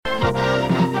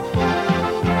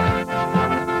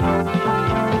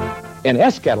And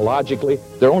eschatologically,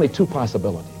 there are only two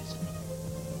possibilities: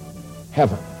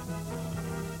 heaven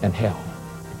and hell.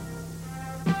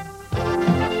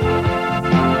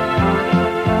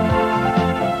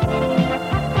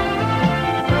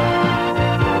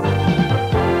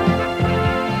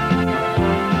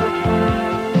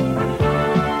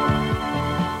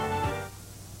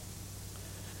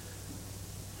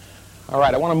 All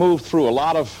right, I want to move through a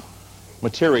lot of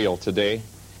material today,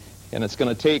 and it's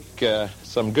going to take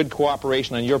some good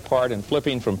cooperation on your part in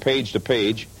flipping from page to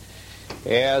page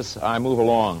as I move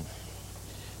along.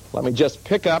 Let me just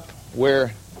pick up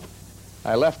where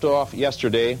I left off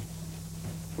yesterday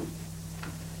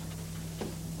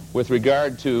with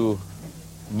regard to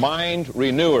mind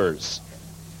renewers.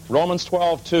 Romans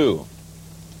 12:2.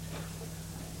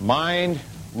 Mind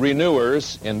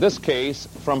renewers, in this case,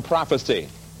 from prophecy.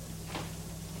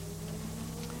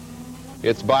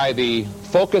 It's by the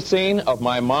focusing of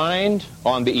my mind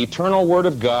on the eternal Word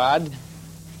of God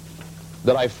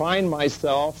that I find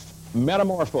myself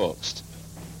metamorphosed,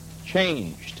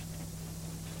 changed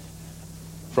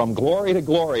from glory to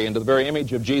glory into the very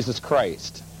image of Jesus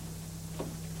Christ.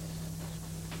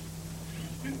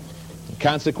 And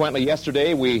consequently,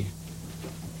 yesterday we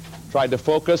tried to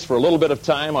focus for a little bit of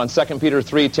time on 2 Peter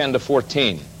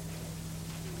 3:10-14,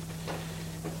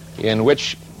 in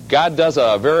which God does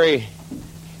a very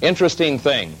interesting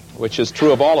thing, which is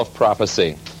true of all of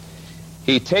prophecy.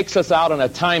 He takes us out in a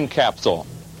time capsule.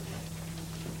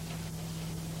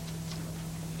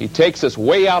 He takes us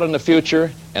way out in the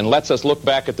future and lets us look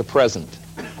back at the present.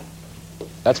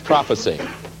 That's prophecy.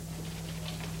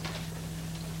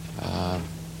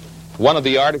 One of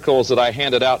the articles that I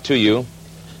handed out to you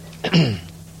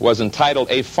was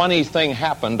entitled, "A Funny Thing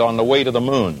Happened on the Way to the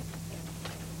Moon."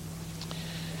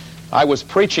 I was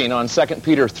preaching on 2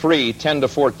 Peter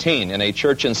 3:10-14 in a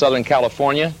church in Southern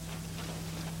California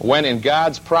when, in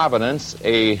God's providence,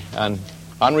 an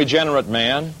unregenerate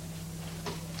man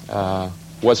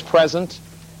was present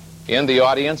in the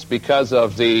audience because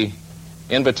of the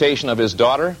invitation of his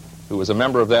daughter, who was a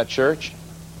member of that church.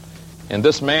 And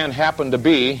this man happened to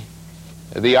be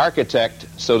the architect,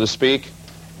 so to speak,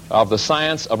 of the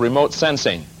science of remote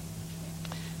sensing.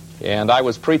 And I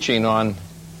was preaching on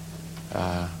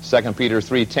 2 Peter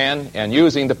 3:10 and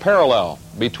using the parallel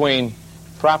between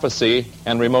prophecy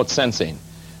and remote sensing.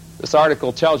 This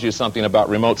article tells you something about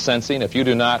remote sensing if you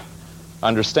do not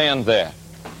understand that.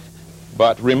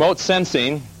 But remote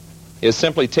sensing is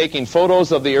simply taking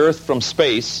photos of the Earth from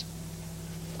space,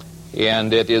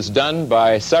 and it is done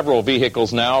by several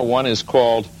vehicles now. One is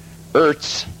called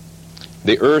ERTS,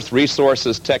 the Earth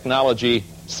Resources Technology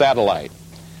Satellite,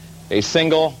 a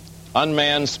single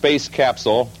unmanned space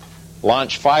capsule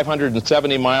launched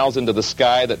 570 miles into the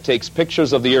sky that takes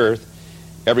pictures of the Earth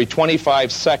every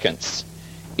 25 seconds,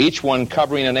 each one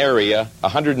covering an area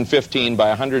 115 by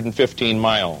 115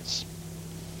 miles.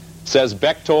 Says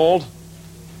Bechtold,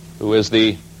 who is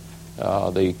the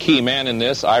key man in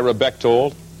this, Ira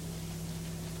Bechtold,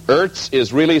 ERTS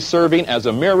is really serving as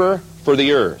a mirror for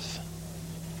the Earth.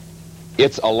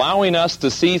 It's allowing us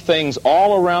to see things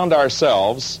all around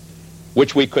ourselves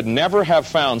which we could never have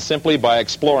found simply by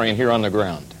exploring here on the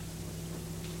ground.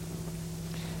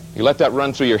 You let that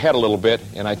run through your head a little bit,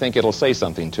 and I think it'll say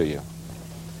something to you.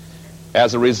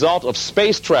 As a result of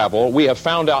space travel, we have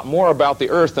found out more about the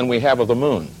Earth than we have of the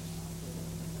moon.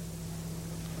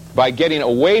 By getting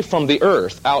away from the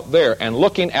Earth out there and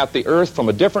looking at the Earth from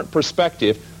a different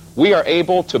perspective, we are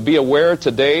able to be aware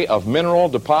today of mineral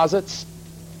deposits,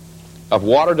 of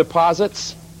water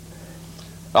deposits,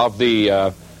 of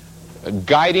the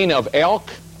guiding of elk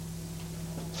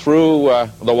through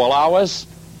the Wallowas,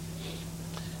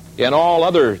 and all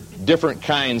other different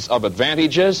kinds of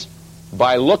advantages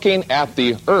by looking at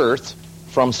the Earth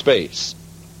from space.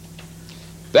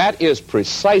 That is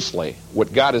precisely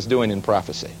what God is doing in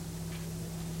prophecy.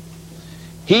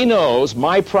 He knows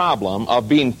my problem of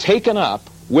being taken up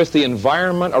with the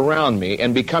environment around me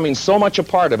and becoming so much a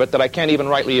part of it that I can't even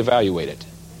rightly evaluate it.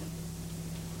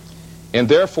 And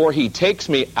therefore, he takes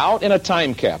me out in a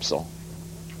time capsule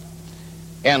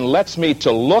and allows me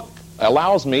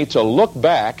to look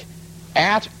back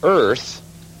at Earth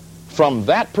from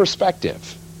that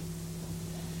perspective.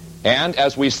 And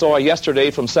as we saw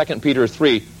yesterday from 2 Peter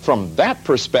 3, from that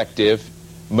perspective,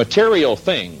 material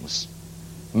things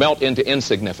melt into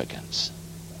insignificance.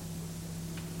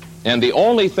 And the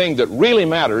only thing that really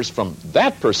matters from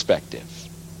that perspective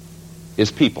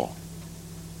is people.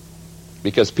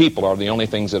 Because people are the only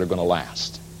things that are going to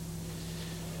last.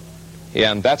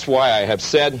 And that's why I have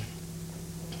said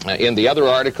in the other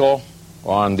article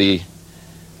on the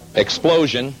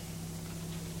explosion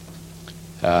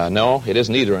No, it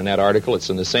isn't either in that article. It's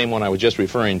in the same one I was just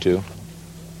referring to.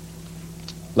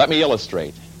 Let me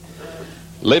illustrate.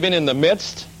 Living in the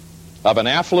midst of an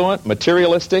affluent,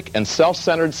 materialistic, and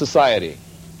self-centered society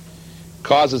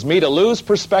causes me to lose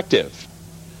perspective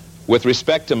with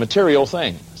respect to material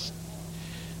things.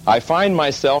 I find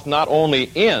myself not only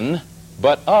in,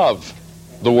 but of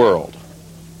the world.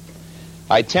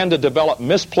 I tend to develop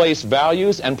misplaced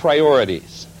values and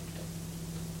priorities.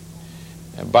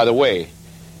 And by the way,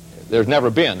 there's never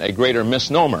been a greater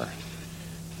misnomer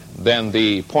than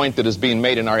the point that is being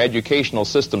made in our educational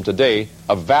system today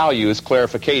of values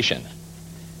clarification.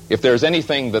 If there's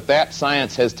anything that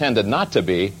science has tended not to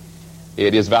be,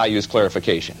 it is values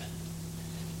clarification.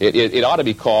 It ought to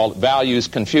be called values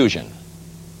confusion.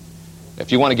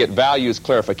 If you want to get values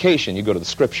clarification, you go to the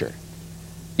Scripture.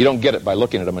 You don't get it by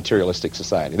looking at a materialistic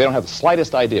society. They don't have the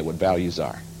slightest idea what values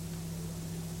are,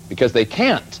 because they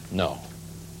can't know,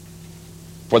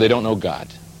 for they don't know God.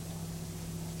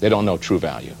 They don't know true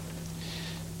value.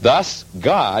 Thus,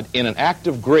 God, in an act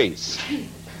of grace,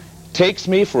 takes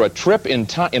me for a trip in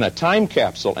a time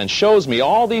capsule and shows me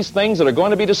all these things that are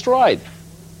going to be destroyed.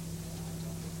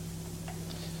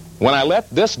 When I let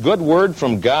this good word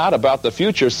from God about the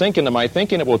future sink into my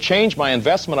thinking, it will change my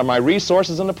investment of my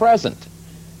resources in the present.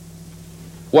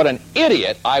 What an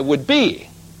idiot I would be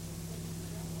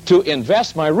to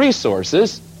invest my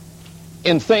resources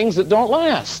in things that don't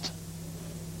last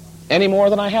any more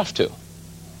than I have to.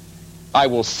 I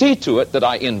will see to it that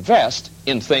I invest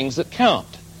in things that count.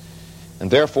 And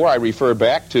therefore, I refer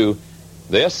back to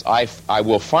this. I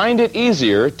will find it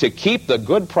easier to keep the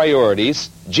good priorities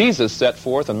Jesus set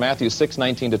forth in Matthew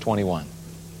 6:19-21.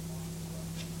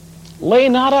 Lay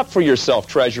not up for yourself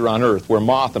treasure on earth, where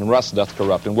moth and rust doth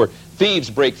corrupt, and where thieves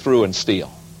break through and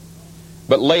steal.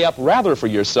 But lay up rather for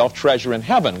yourself treasure in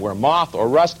heaven, where moth or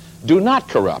rust do not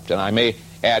corrupt. And I may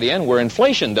add in, where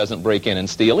inflation doesn't break in and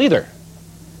steal either.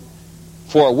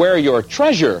 For where your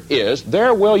treasure is,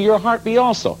 there will your heart be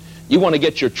also. You want to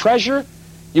get your treasure,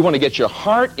 you want to get your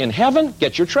heart in heaven,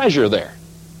 get your treasure there.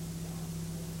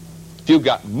 If you've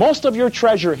got most of your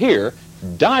treasure here,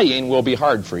 dying will be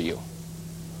hard for you.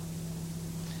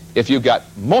 If you've got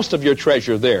most of your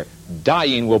treasure there,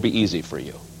 dying will be easy for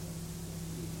you.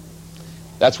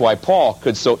 That's why Paul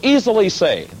could so easily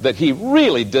say that he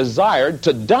really desired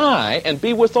to die and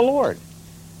be with the Lord,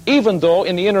 even though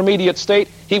in the intermediate state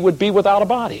he would be without a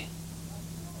body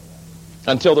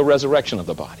until the resurrection of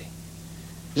the body.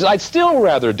 He said, I'd still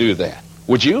rather do that.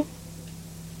 Would you?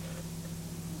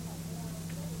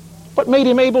 What made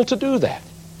him able to do that?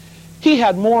 He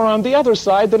had more on the other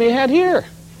side than he had here.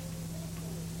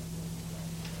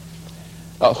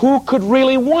 Who could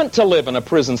really want to live in a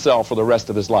prison cell for the rest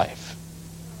of his life?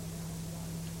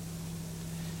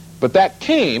 But that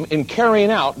came in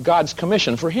carrying out God's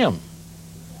commission for him.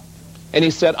 And he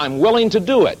said, I'm willing to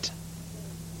do it.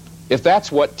 If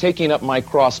that's what taking up my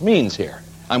cross means here,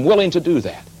 I'm willing to do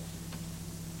that.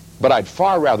 But I'd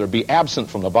far rather be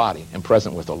absent from the body and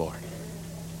present with the Lord.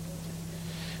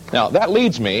 Now, that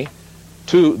leads me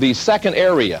to the second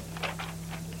area.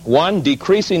 One,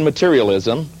 decreasing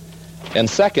materialism, and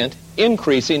second,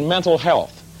 increasing mental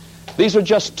health. These are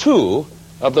just two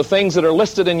of the things that are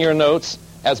listed in your notes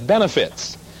as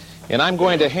benefits. And I'm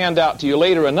going to hand out to you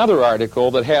later another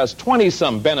article that has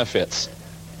 20-some benefits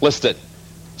listed,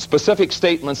 specific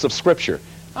statements of Scripture.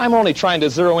 I'm only trying to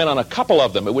zero in on a couple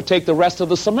of them. It would take the rest of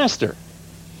the semester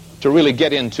to really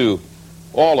get into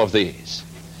all of these.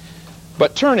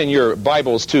 But turn in your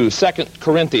Bibles to 2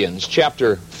 Corinthians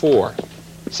chapter 4.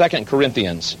 2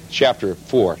 Corinthians chapter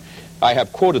 4. I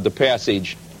have quoted the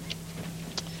passage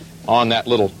on that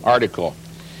little article.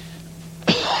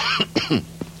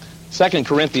 2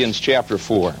 Corinthians chapter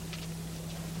 4.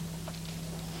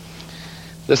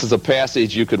 This is a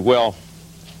passage you could well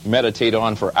meditate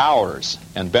on for hours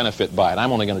and benefit by it.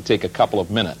 I'm only going to take a couple of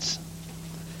minutes.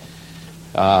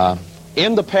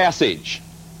 In the passage,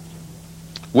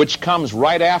 which comes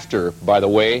right after, by the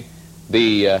way,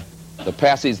 the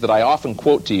passage that I often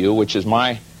quote to you, which is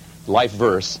my life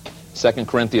verse, 2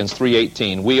 Corinthians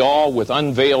 3:18, we all with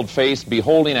unveiled face,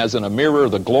 beholding as in a mirror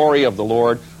the glory of the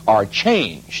Lord, are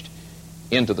changed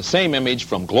into the same image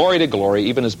from glory to glory,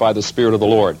 even as by the Spirit of the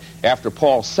Lord. After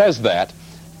Paul says that,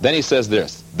 then he says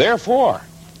this, therefore,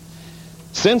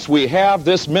 since we have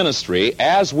this ministry,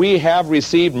 as we have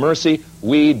received mercy,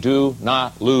 we do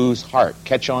not lose heart.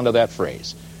 Catch on to that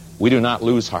phrase. We do not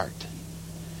lose heart.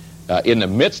 In the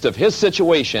midst of his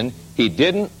situation, he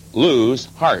didn't lose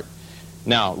heart.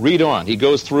 Now, read on. He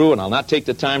goes through, and I'll not take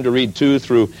the time to read 2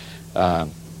 through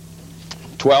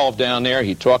 12 down there.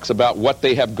 He talks about what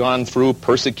they have gone through,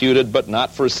 persecuted but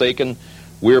not forsaken,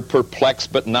 We're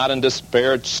perplexed but not in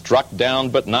despair, struck down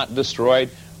but not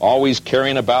destroyed, always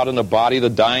carrying about in the body the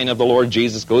dying of the Lord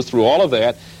Jesus. Goes through all of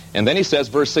that. And then he says,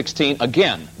 verse 16,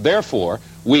 again, therefore,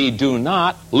 we do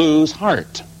not lose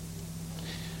heart.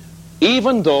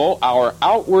 Even though our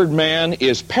outward man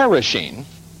is perishing,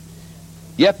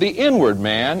 yet the inward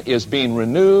man is being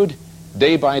renewed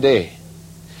day by day.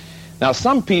 Now,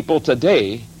 some people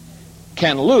today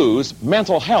can lose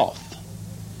mental health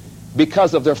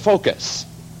because of their focus.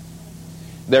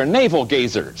 They're navel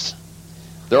gazers.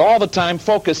 They're all the time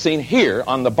focusing here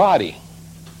on the body.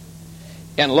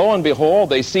 And lo and behold,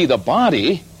 they see the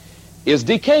body is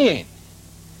decaying.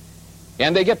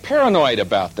 And they get paranoid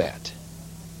about that.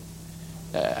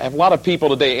 I have a lot of people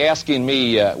today asking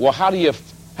me, well, how do you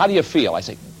feel? I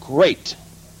say, great.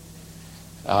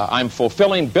 I'm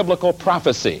fulfilling biblical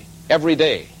prophecy every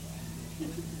day.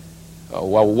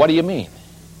 Well, what do you mean?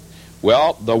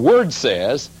 Well, the Word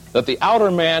says that the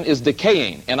outer man is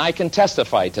decaying, and I can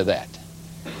testify to that.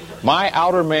 My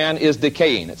outer man is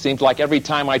decaying. It seems like every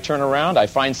time I turn around, I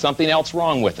find something else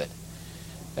wrong with it.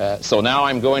 So now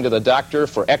I'm going to the doctor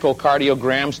for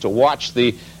echocardiograms to watch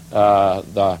the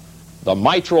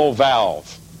mitral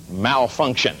valve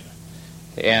malfunction.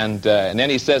 And then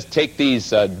he says, take these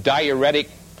diuretic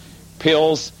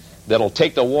pills that'll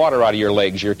take the water out of your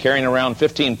legs. You're carrying around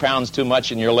 15 pounds too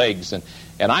much in your legs. And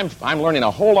I'm learning a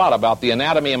whole lot about the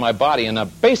anatomy of my body. And the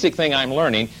basic thing I'm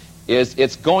learning is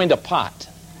it's going to pot.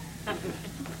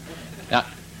 Now,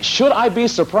 should I be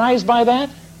surprised by that?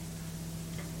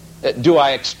 Do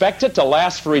I expect it to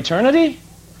last for eternity?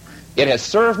 It has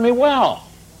served me well.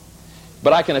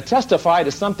 But I can testify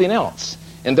to something else.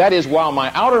 And that is, while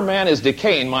my outer man is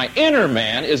decaying, my inner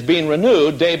man is being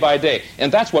renewed day by day.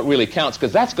 And that's what really counts,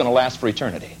 because that's going to last for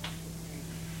eternity.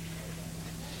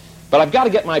 But I've got to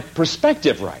get my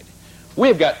perspective right.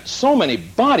 We've got so many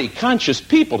body-conscious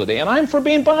people today, and I'm for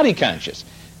being body-conscious.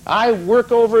 I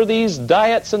work over these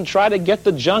diets and try to get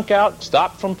the junk out,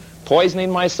 stop from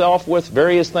poisoning myself with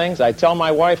various things. I tell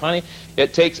my wife, honey,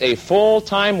 it takes a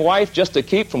full-time wife just to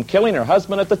keep from killing her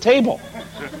husband at the table.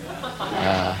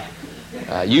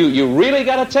 You really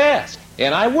got a task.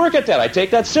 And I work at that. I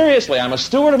take that seriously. I'm a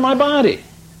steward of my body.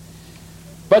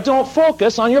 But don't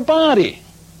focus on your body.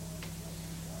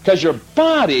 Because your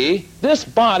body, this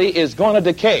body is going to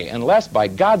decay unless by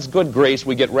God's good grace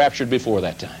we get raptured before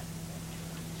that time.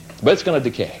 But it's going to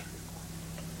decay.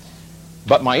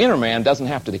 But my inner man doesn't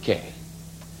have to decay.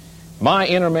 My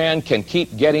inner man can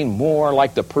keep getting more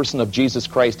like the person of Jesus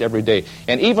Christ every day.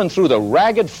 And even through the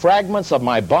ragged fragments of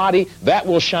my body, that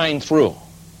will shine through.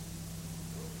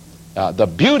 The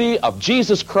beauty of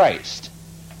Jesus Christ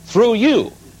through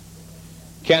you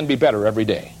can be better every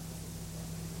day.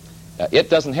 It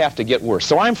doesn't have to get worse.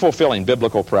 So I'm fulfilling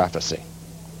biblical prophecy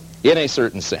in a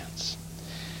certain sense.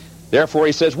 Therefore,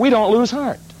 he says, we don't lose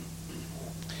heart.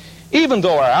 Even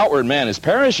though our outward man is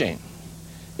perishing,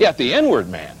 yet the inward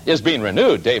man is being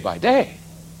renewed day by day.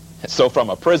 So from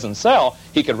a prison cell,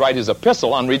 he could write his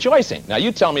epistle on rejoicing. Now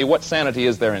you tell me what sanity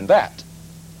is there in that,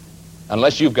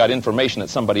 unless you've got information that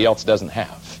somebody else doesn't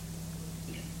have.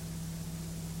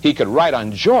 He could write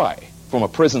on joy from a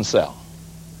prison cell.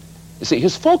 You see,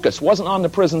 his focus wasn't on the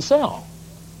prison cell.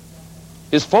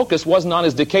 His focus wasn't on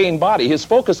his decaying body. His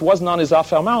focus wasn't on his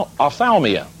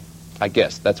ophthalmia. I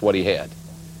guess that's what he had.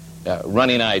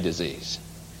 Running eye disease.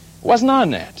 It wasn't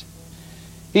on that.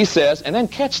 He says, and then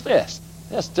catch this.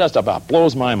 This just about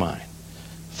blows my mind.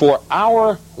 For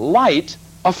our light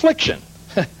affliction,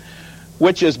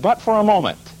 which is but for a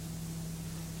moment,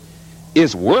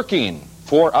 is working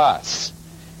for us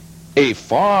a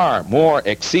far more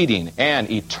exceeding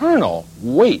and eternal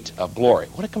weight of glory.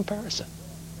 What a comparison.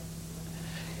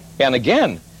 And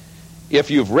again,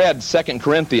 if you've read 2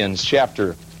 Corinthians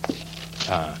chapter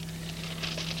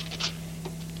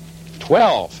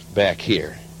 12 back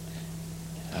here,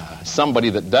 somebody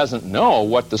that doesn't know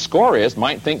what the score is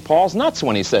might think Paul's nuts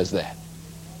when he says that.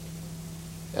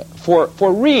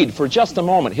 Read for just a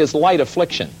moment his light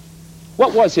affliction.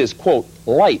 What was his, quote,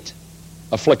 light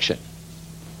affliction?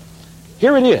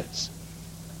 Here it is.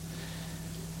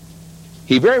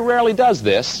 He very rarely does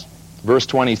this. Verse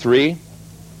 23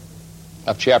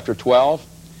 of chapter 12.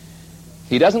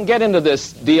 He doesn't get into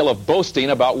this deal of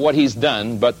boasting about what he's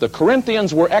done, but the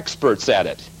Corinthians were experts at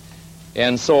it.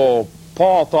 And so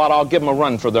Paul thought, I'll give them a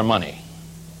run for their money.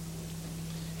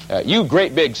 You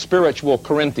great big spiritual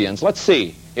Corinthians, let's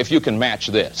see if you can match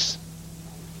this.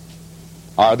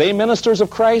 Are they ministers of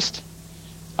Christ?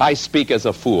 I speak as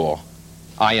a fool.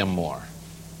 I am more.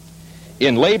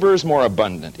 In labors more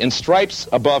abundant, in stripes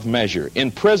above measure,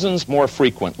 in prisons more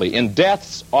frequently, in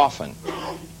deaths often.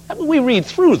 I mean, we read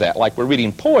through that like we're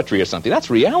reading poetry or something. That's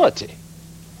reality.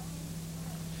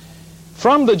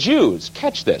 From the Jews,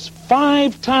 catch this,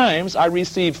 5 times I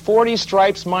received 40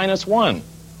 stripes minus 1.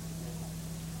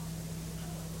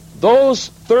 Those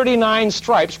 39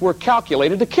 stripes were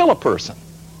calculated to kill a person.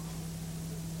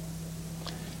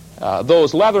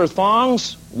 Those leather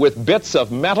thongs with bits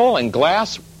of metal and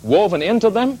glass woven into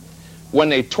them, when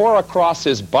they tore across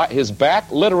his back,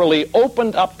 literally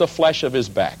opened up the flesh of his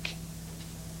back.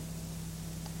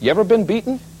 You ever been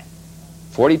beaten?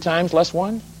 40 times less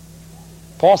 1?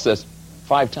 Paul says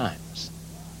 5 times.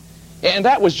 And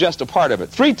that was just a part of it.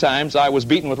 3 times I was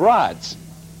beaten with rods,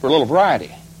 for a little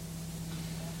variety.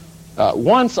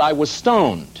 Once I was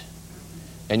stoned.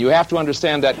 And you have to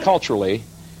understand that culturally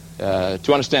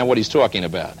to understand what he's talking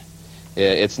about.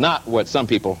 It's not what some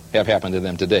people have happened to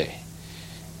them today.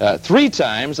 3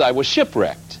 times I was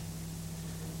shipwrecked.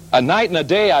 A night and a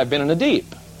day I've been in the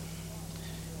deep.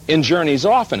 In journeys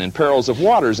often, in perils of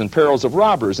waters, in perils of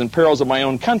robbers, in perils of my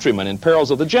own countrymen, in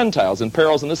perils of the Gentiles, in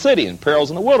perils in the city, in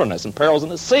perils in the wilderness, in perils in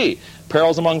the sea,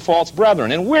 perils among false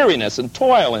brethren, in weariness and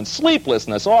toil and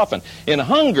sleeplessness often, in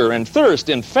hunger and thirst,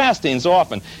 in fastings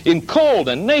often, in cold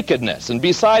and nakedness, and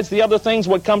besides the other things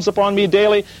what comes upon me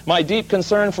daily, my deep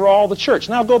concern for all the church.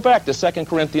 Now go back to 2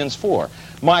 Corinthians 4.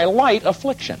 My light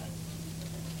affliction.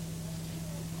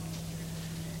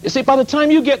 You see, by the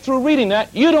time you get through reading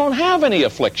that, you don't have any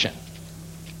affliction.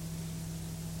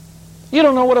 You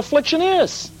don't know what affliction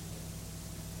is.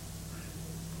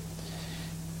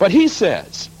 But he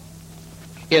says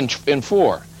in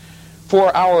 4,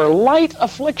 for our light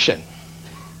affliction,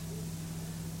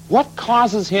 what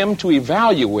causes him to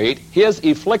evaluate his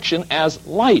affliction as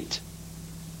light?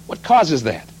 What causes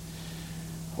that?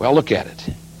 Well, look at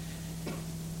it.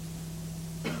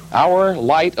 Our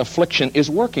light affliction is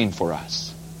working for us.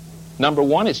 Number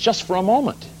 1, it's just for a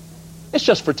moment. It's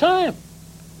just for time.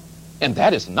 And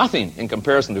that is nothing in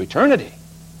comparison to eternity.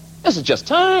 This is just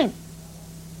time.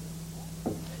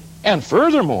 And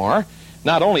furthermore,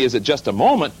 not only is it just a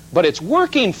moment, but it's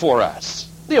working for us.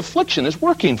 The affliction is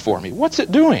working for me. What's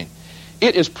it doing?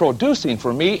 It is producing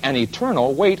for me an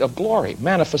eternal weight of glory,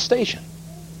 manifestation.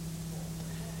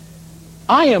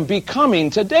 I am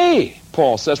becoming today,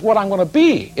 Paul says, what I'm going to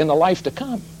be in the life to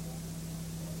come.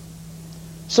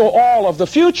 So all of the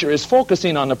future is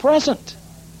focusing on the present.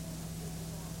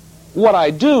 What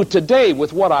I do today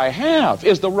with what I have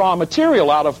is the raw material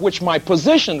out of which my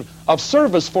position of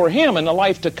service for him in the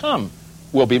life to come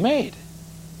will be made.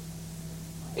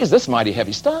 Is this mighty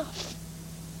heavy stuff?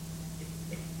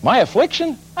 My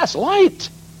affliction? That's light.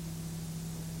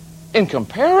 In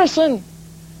comparison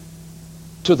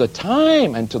to the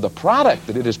time and to the product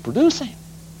that it is producing. And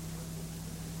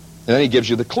then he gives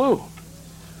you the clue.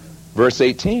 Verse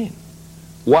 18,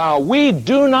 while we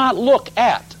do not look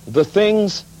at the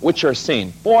things which are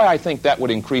seen. Boy, I think that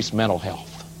would increase mental health.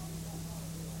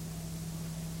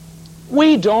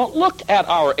 We don't look at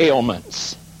our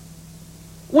ailments.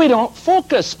 We don't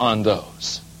focus on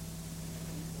those.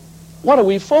 What do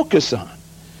we focus on?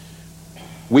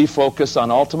 We focus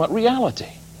on ultimate reality.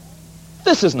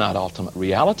 This is not ultimate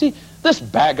reality. This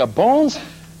bag of bones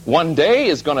one day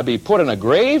is going to be put in a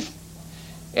grave,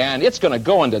 and it's going to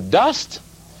go into dust,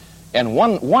 and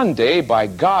one day, by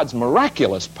God's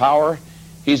miraculous power,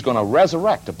 he's going to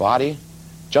resurrect a body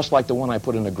just like the one I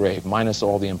put in the grave, minus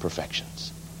all the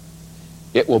imperfections.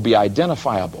 It will be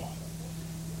identifiable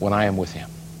when I am with him.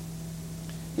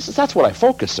 He says, that's what I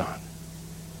focus on.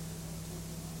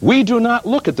 We do not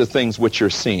look at the things which are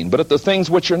seen, but at the things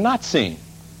which are not seen.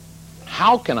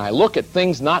 How can I look at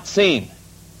things not seen?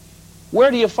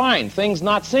 Where do you find things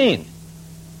not seen?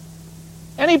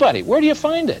 Anybody, where do you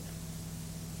find it?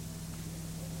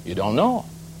 You don't know.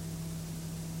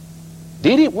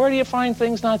 Dee Dee, where do you find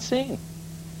things not seen?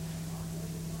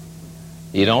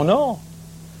 You don't know.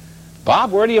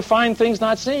 Bob, where do you find things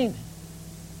not seen?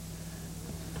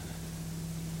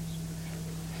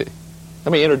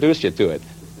 Let me introduce you to it.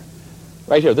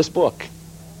 Right here, this book.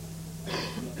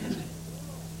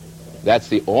 That's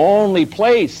the only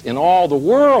place in all the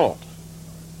world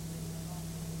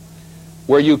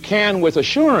where you can, with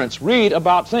assurance, read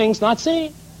about things not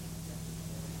seen.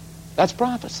 That's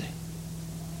prophecy.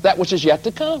 That which is yet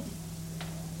to come.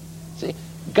 See,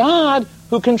 God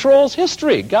who controls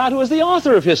history, God who is the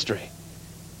author of history,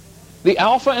 the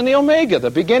Alpha and the Omega,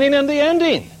 the beginning and the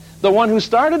ending, the one who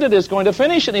started it is going to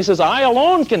finish it. And he says, I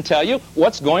alone can tell you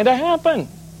what's going to happen.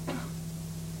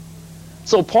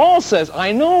 So Paul says,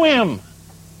 I know him.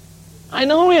 I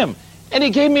know him. And he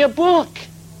gave me a book.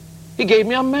 He gave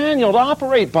me a manual to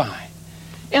operate by.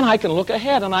 And I can look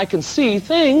ahead and I can see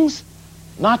things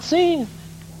not seen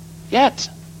yet.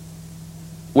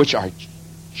 which are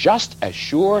just as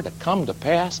sure to come to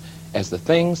pass as the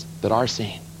things that are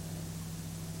seen.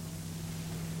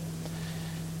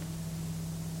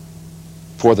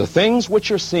 For the things which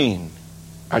are seen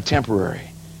are temporary,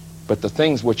 but the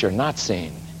things which are not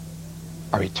seen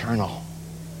are eternal.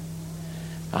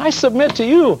 I submit to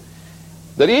you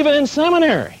that even in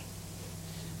seminary,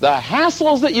 the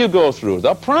hassles that you go through,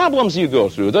 the problems you go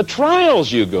through, the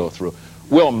trials you go through,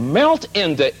 will melt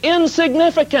into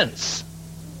insignificance.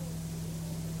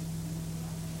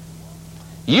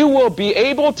 You will be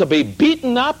able to be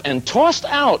beaten up and tossed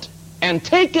out and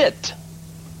take it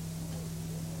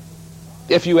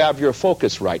if you have your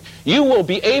focus right. You will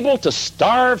be able to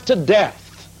starve to death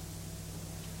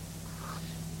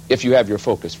if you have your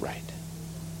focus right.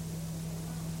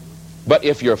 But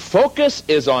if your focus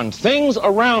is on things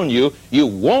around you, you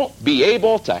won't be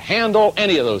able to handle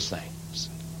any of those things.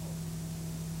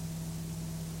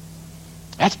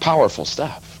 That's powerful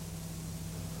stuff.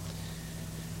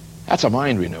 That's a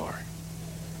mind renewer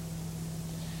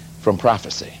from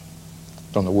prophecy,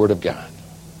 from the Word of God.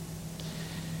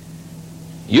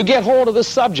 You get hold of this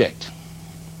subject,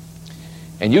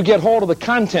 and you get hold of the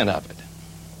content of it,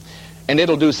 and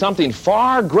it'll do something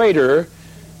far greater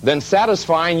than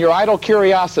satisfying your idle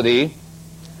curiosity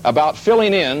about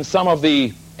filling in some of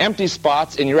the empty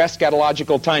spots in your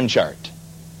eschatological time chart.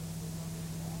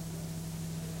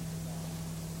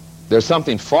 There's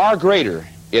something far greater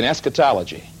in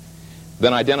eschatology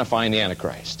than identifying the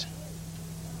Antichrist.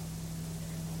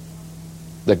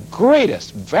 The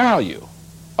greatest value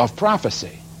of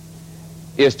prophecy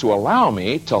is to allow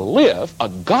me to live a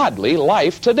godly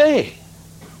life today,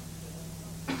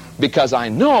 because I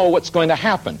know what's going to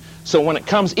happen. So when it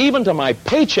comes even to my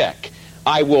paycheck,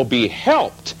 I will be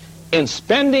helped in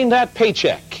spending that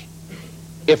paycheck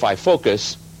if I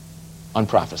focus on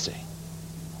prophecy.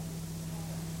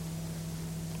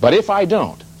 But if I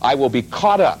don't, I will be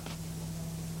caught up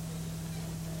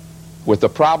with the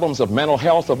problems of mental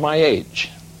health of my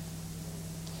age,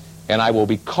 and I will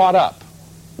be caught up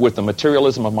with the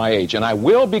materialism of my age, and I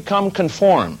will become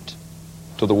conformed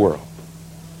to the world.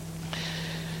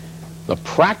 The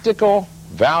practical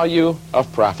value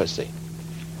of prophecy.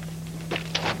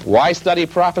 Why study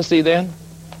prophecy then?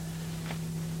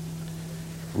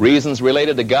 Reasons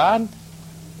related to God,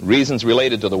 reasons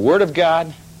related to the Word of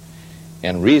God,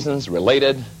 and reasons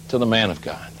related to the man of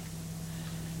God.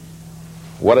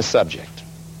 What a subject.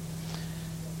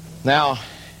 Now,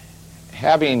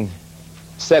 having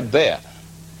said that,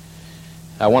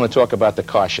 I want to talk about the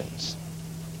cautions.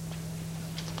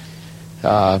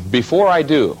 Before I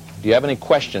do you have any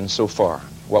questions so far,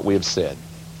 what we have said?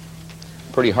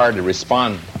 Pretty hard to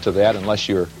respond to that unless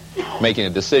you're making a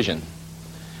decision.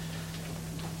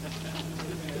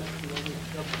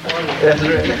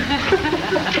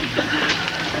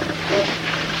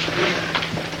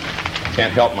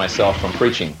 Can't help myself from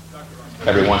preaching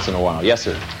every once in a while. Yes,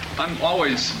 sir. I'm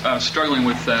always struggling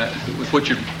with what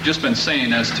you've just been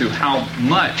saying as to how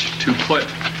much to put.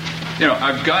 You know,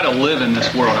 I've got to live in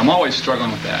this world. I'm always struggling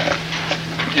with that.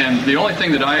 And the only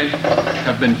thing that I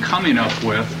have been coming up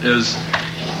with is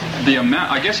the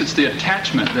amount. I guess it's the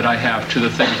attachment that I have to the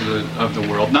things of the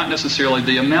world, not necessarily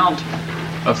the amount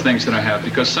of things that I have.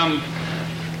 Because some,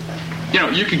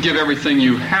 you can give everything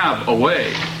you have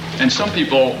away, and some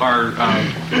people are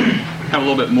have a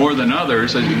little bit more than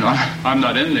others. As you know, I'm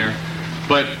not in there,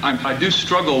 but I do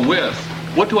struggle with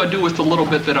what do I do with the little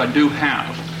bit that I do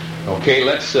have. Okay,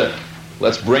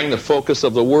 let's bring the focus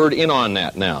of the Word in on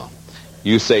that now.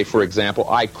 You say, for example,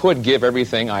 I could give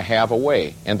everything I have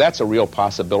away. And that's a real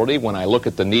possibility when I look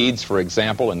at the needs, for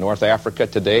example, in North Africa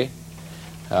today,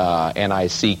 and I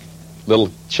see little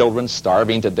children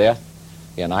starving to death,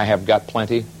 and I have got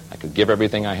plenty. I could give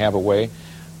everything I have away.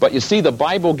 But you see, the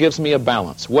Bible gives me a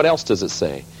balance. What else does it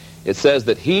say? It says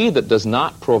that he that does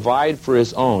not provide for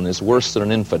his own is worse than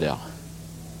an infidel.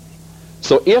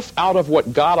 So if out of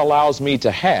what God allows me to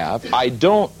have, I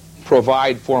don't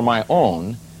provide for my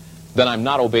own, then I'm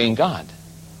not obeying God.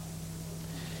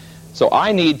 So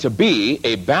I need to be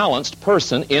a balanced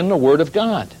person in the Word of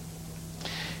God.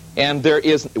 And there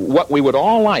is, what we would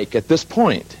all like at this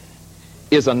point,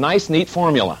 is a nice, neat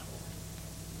formula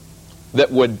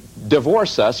that would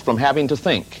divorce us from having to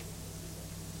think.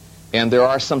 And there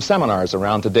are some seminars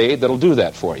around today that'll do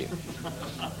that for you.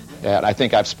 And I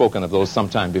think I've spoken of those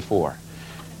sometime before.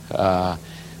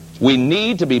 We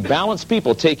need to be balanced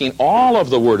people, taking all of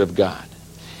the Word of God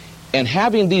and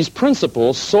having these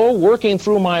principles so working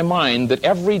through my mind that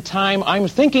every time I'm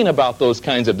thinking about those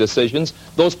kinds of decisions,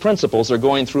 those principles are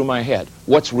going through my head.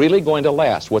 What's really going to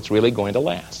last? What's really going to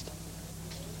last?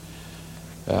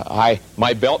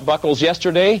 My belt buckles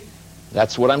yesterday,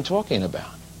 that's what I'm talking about.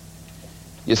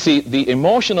 You see, the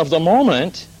emotion of the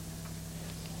moment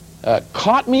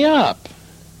caught me up.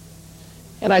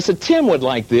 And I said, Tim would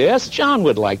like this, John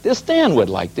would like this, Dan would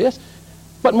like this.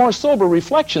 But more sober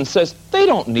reflection says, they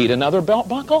don't need another belt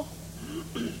buckle.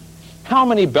 How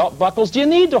many belt buckles do you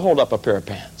need to hold up a pair of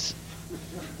pants?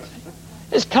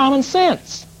 It's common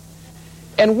sense.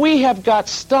 And we have got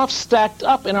stuff stacked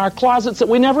up in our closets that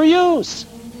we never use.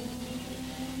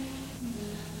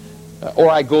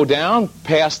 Or I go down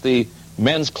past the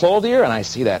men's clothier and I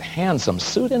see that handsome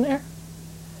suit in there.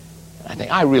 I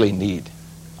think, I really need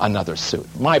another suit.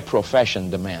 My profession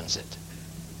demands it.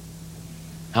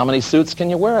 How many suits can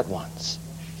you wear at once?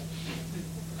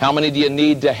 How many do you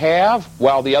need to have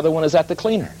while the other one is at the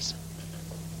cleaners?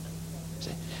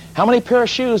 See? How many pair of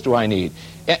shoes do I need?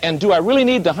 And do I really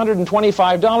need the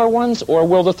 $125 ones, or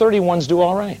will the 30 ones do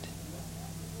all right?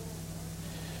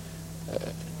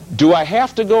 Do I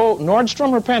have to go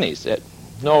Nordstrom or Penny's?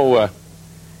 No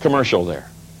commercial there.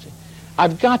 See?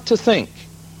 I've got to think.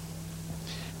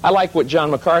 I like what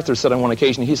John MacArthur said on one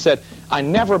occasion. He said, I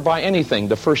never buy anything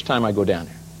the first time I go down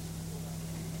there.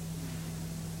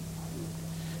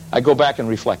 I go back and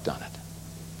reflect on it.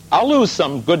 I'll lose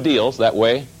some good deals that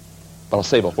way, but I'll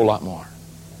save a whole lot more.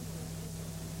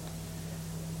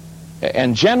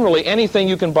 And generally, anything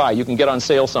you can buy, you can get on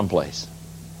sale someplace,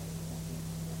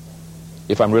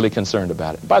 if I'm really concerned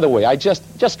about it. By the way, I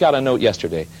just got a note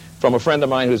yesterday from a friend of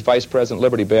mine who's vice president at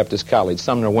Liberty Baptist College,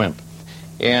 Sumner Wimp,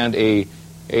 and a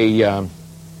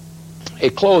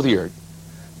clothier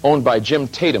owned by Jim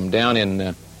Tatum down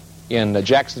in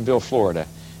Jacksonville, Florida,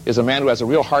 is a man who has a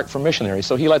real heart for missionaries.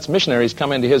 So he lets missionaries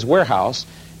come into his warehouse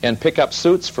and pick up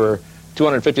suits for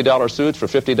 $250 suits for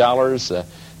 $50,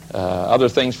 other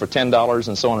things for $10,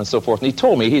 and so on and so forth. And he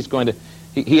told me he's going to,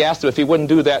 he asked him if he wouldn't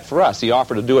do that for us. He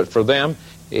offered to do it for them,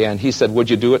 and he said, would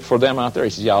you do it for them out there?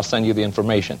 He said, yeah, I'll send you the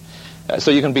information.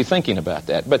 So you can be thinking about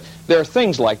that. But there are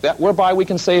things like that whereby we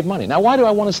can save money. Now, why do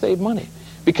I want to save money?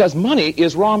 Because money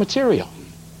is raw material.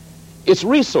 It's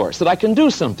resource that I can do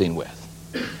something with.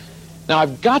 Now,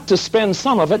 I've got to spend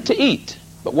some of it to eat.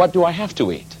 But what do I have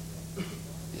to eat?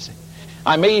 You see?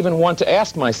 I may even want to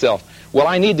ask myself, well,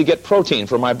 I need to get protein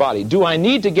for my body. Do I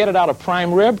need to get it out of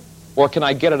prime rib, or can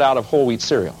I get it out of whole wheat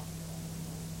cereal?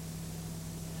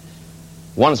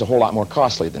 One is a whole lot more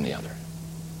costly than the other.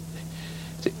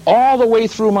 See, all the way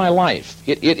through my life,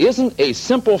 it isn't a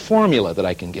simple formula that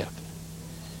I can give.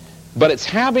 But it's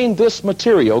having this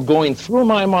material going through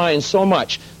my mind so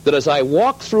much that as I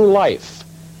walk through life,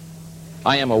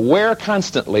 I am aware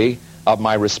constantly of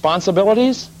my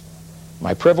responsibilities,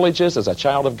 my privileges as a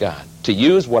child of God, to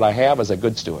use what I have as a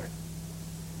good steward.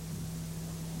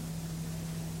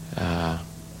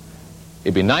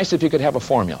 It'd be nice if you could have a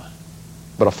formula,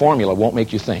 but a formula won't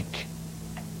make you think.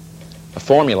 A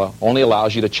formula only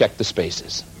allows you to check the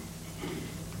spaces.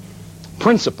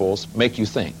 Principles make you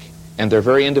think, and they're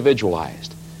very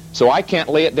individualized. So I can't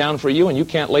lay it down for you, and you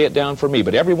can't lay it down for me,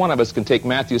 but every one of us can take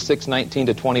Matthew 6:19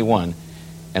 to 21,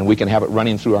 and we can have it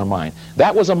running through our mind.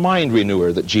 That was a mind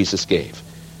renewer that Jesus gave.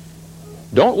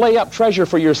 Don't lay up treasure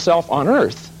for yourself on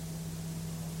earth.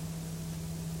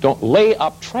 Don't lay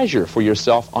up treasure for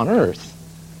yourself on earth,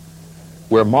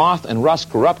 where moth and rust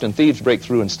corrupt and thieves break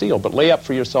through and steal, but lay up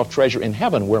for yourself treasure in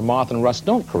heaven, where moth and rust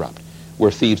don't corrupt,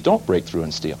 where thieves don't break through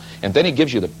and steal. And then he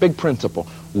gives you the big principle.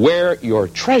 Where your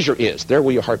treasure is, there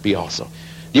will your heart be also.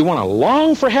 Do you want to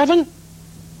long for heaven?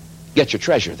 Get your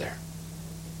treasure there.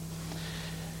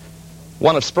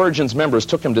 One of Spurgeon's members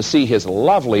took him to see his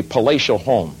lovely palatial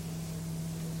home.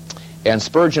 And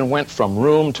Spurgeon went from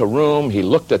room to room. He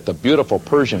looked at the beautiful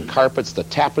Persian carpets, the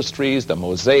tapestries, the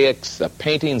mosaics, the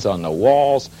paintings on the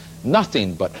walls.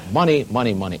 Nothing but money,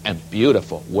 money, money, and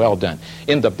beautiful, well done.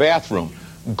 In the bathroom,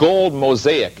 gold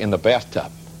mosaic in the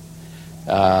bathtub.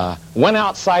 Went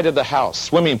outside of the house,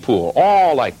 swimming pool,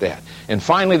 all like that. And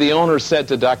finally the owner said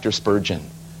to Dr. Spurgeon,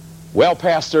 well,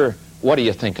 Pastor, what do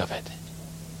you think of it?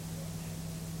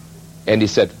 And he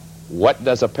said, what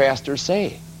does a pastor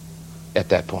say at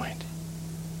that point?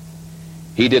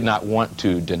 He did not want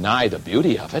to deny the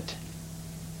beauty of it.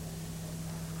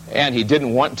 And he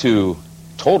didn't want to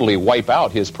totally wipe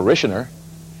out his parishioner.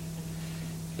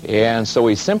 And so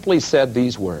he simply said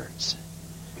these words,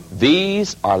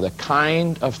 these are the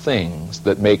kind of things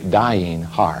that make dying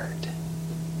hard.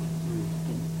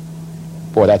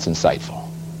 Boy, that's insightful.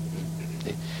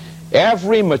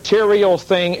 Every material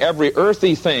thing, every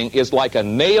earthy thing is like a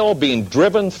nail being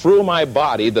driven through my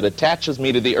body that attaches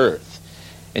me to the earth.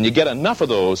 And you get enough of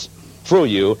those through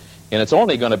you, and it's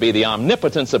only going to be the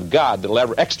omnipotence of God that will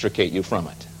ever extricate you from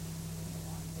it.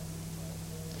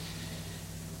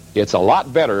 It's a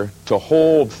lot better to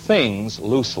hold things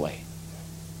loosely.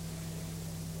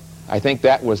 I think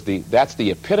that's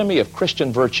the epitome of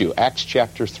Christian virtue, Acts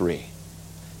chapter 3.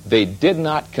 They did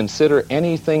not consider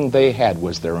anything they had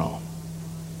was their own.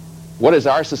 What does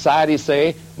our society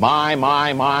say? My,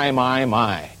 my, my, my,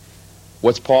 my.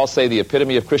 What's Paul say the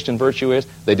epitome of Christian virtue is?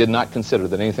 They did not consider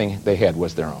that anything they had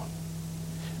was their own.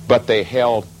 But they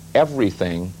held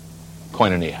everything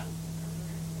koinonia.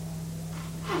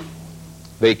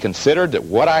 They considered that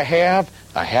what I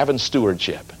have in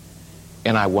stewardship.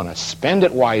 And I want to spend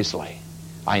it wisely.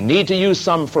 I need to use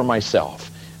some for myself.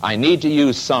 I need to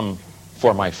use some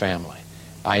for my family.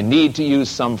 I need to use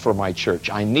some for my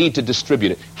church. I need to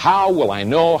distribute it. How will I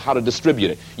know how to distribute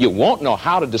it? You won't know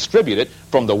how to distribute it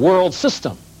from the world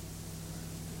system.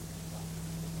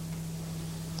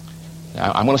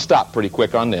 Now, I'm going to stop pretty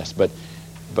quick on this, but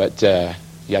I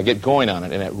get going on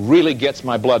it, and it really gets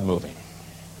my blood moving.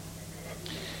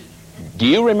 Do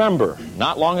you remember,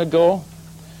 not long ago,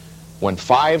 when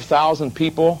 5,000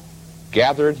 people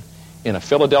gathered in a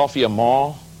Philadelphia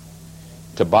mall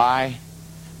to buy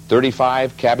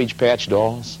 35 Cabbage Patch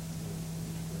dolls?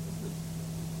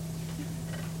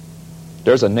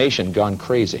 There's a nation gone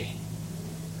crazy.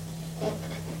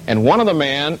 And one of the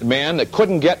man that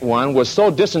couldn't get one was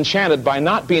so disenchanted by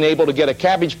not being able to get a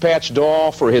Cabbage Patch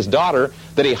doll for his daughter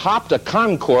that he hopped a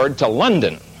Concorde to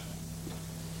London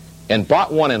and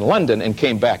bought one in London and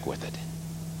came back with it.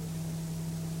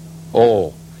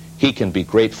 Oh, he can be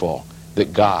grateful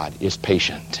that God is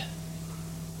patient.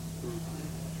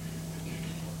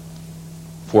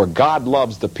 For God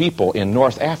loves the people in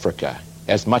North Africa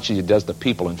as much as he does the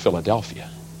people in Philadelphia.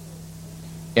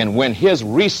 And when his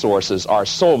resources are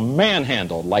so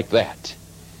manhandled like that,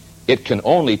 it can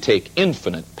only take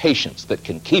infinite patience that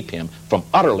can keep him from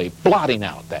utterly blotting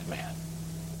out that man.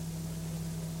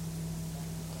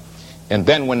 And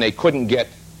then when they couldn't get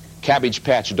Cabbage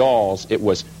Patch dolls, it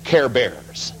was Care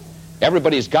Bears.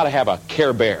 Everybody's got to have a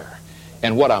Care Bear.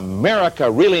 And what America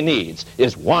really needs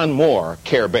is one more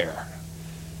Care Bear.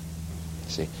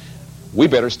 See, we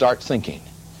better start thinking.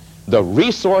 The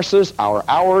resources are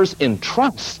ours in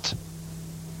trust.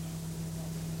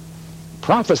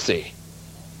 Prophecy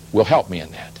will help me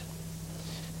in that.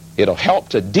 It'll help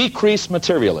to decrease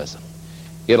materialism.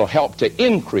 It'll help to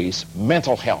increase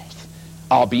mental health.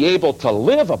 I'll be able to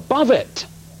live above it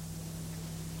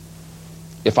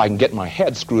if I can get my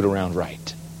head screwed around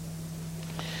right.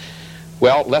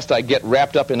 Well, lest I get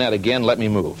wrapped up in that again, let me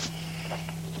move.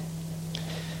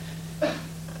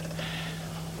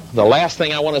 The last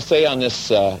thing I want to say on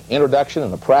this introduction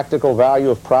and the practical value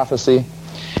of prophecy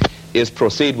is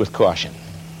proceed with caution.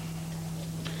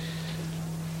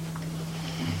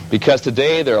 Because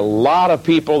today there are a lot of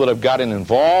people that have gotten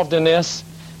involved in this,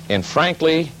 and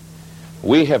frankly,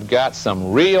 we have got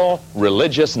some real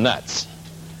religious nuts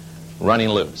running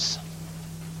loose.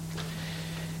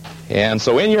 And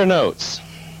so in your notes,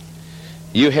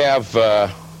 you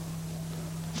have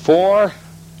 4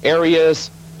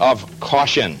 areas of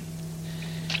caution.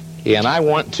 And I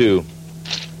want to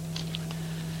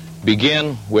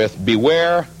begin with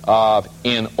beware of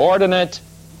inordinate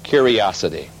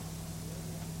curiosity.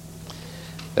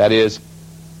 That is,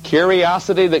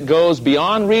 curiosity that goes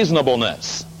beyond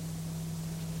reasonableness.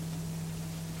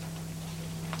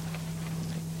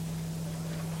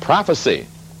 Prophecy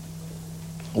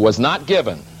was not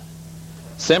given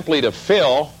simply to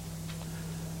fill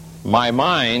my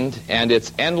mind and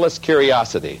its endless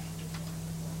curiosity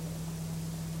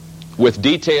with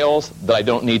details that I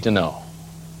don't need to know.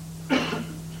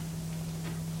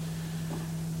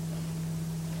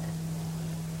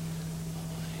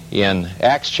 In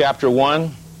Acts chapter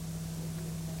 1,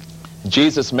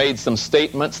 Jesus made some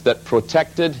statements that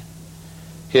protected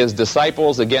his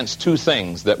disciples against 2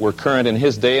 things that were current in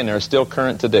his day and are still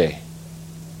current today.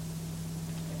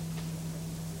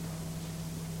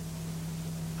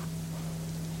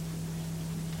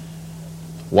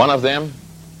 One of them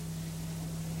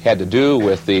had to do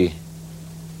with the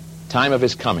time of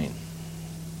his coming.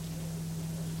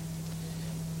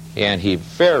 And he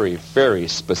very, very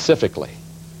specifically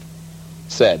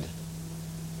said,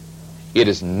 "It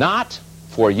is not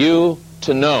for you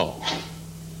to know.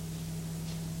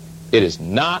 It is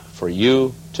not for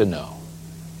you to know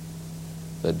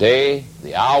the day,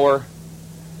 the hour,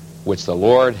 which the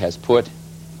Lord has put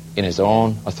in his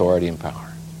own authority and power."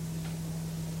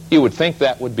 You would think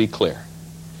that would be clear.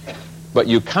 But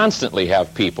you constantly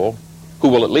have people who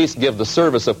will at least give the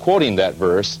service of quoting that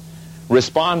verse,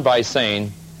 respond by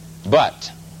saying,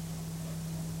 "But."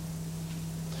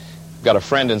 I've got a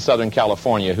friend in Southern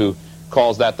California who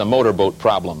calls that the motorboat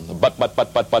problem, the but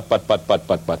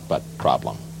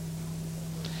problem.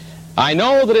 I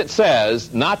know that it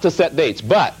says not to set dates,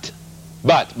 but.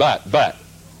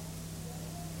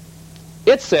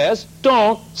 It says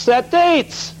don't set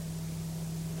dates.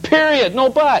 Period. No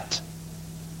but.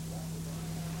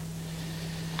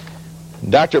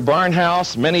 Dr.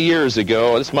 Barnhouse, many years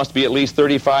ago, this must be at least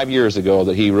 35 years ago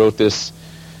that he wrote this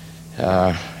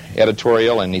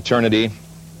editorial in Eternity,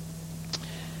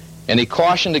 and he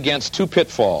cautioned against two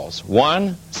pitfalls.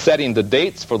 One, setting the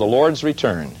dates for the Lord's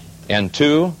return, and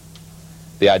two,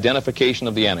 the identification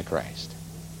of the Antichrist.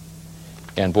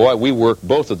 And boy, we work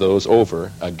both of those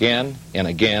over again and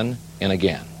again and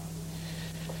again.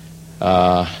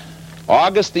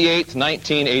 August the 8th,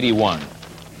 1981.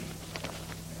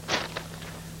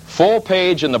 Full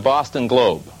page in the Boston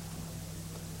Globe.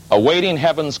 Awaiting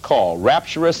heaven's call.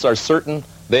 Rapturists are certain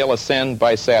they'll ascend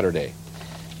by Saturday.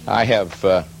 I have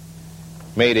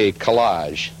made a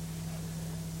collage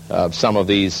of some of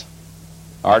these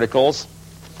articles.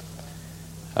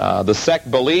 The sect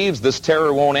believes this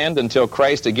terror won't end until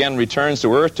Christ again returns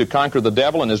to earth to conquer the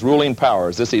devil and his ruling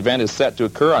powers. This event is set to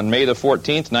occur on May the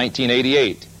 14th,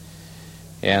 1988.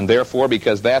 And therefore,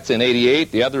 because that's in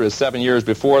 88, the other is 7 years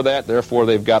before that, therefore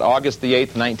they've got August the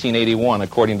 8th, 1981,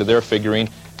 according to their figuring,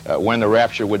 when the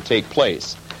rapture would take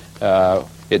place.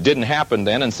 It didn't happen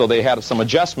then, and so they had some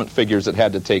adjustment figures that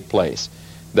had to take place.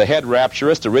 The head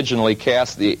rapturist originally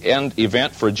cast the end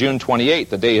event for June 28th,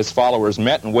 the day his followers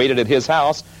met and waited at his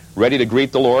house, ready to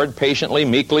greet the Lord, patiently,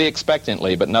 meekly,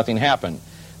 expectantly, but nothing happened.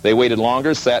 They waited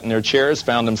longer, sat in their chairs,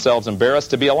 found themselves embarrassed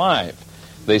to be alive.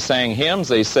 They sang hymns,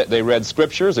 they read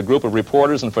scriptures, a group of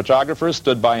reporters and photographers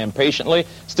stood by impatiently,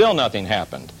 still nothing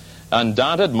happened.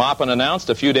 Undaunted, Maupin announced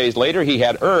a few days later he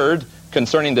had erred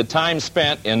concerning the time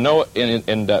spent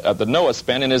the Noah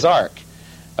spent in his ark,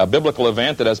 a biblical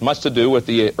event that has much to do with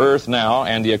the earth now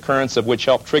and the occurrence of which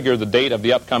helped trigger the date of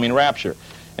the upcoming rapture.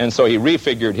 And so he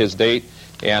refigured his date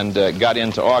and got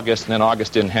into August, and then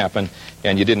August didn't happen,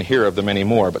 and you didn't hear of them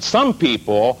anymore. But some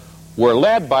people were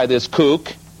led by this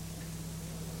kook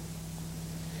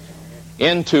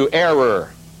into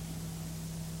error.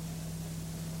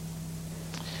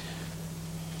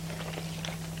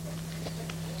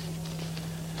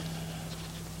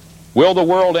 Will the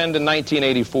world end in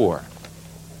 1984?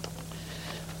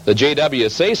 The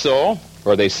JW say so,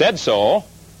 or they said so.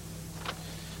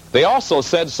 They also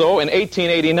said so in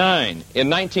 1889, in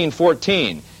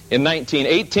 1914, in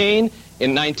 1918,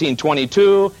 in 1922,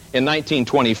 in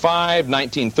 1925,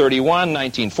 1931,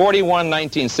 1941,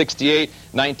 1968,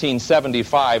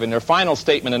 1975. And their final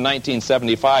statement in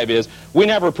 1975 is, we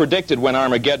never predicted when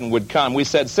Armageddon would come. We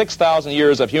said 6,000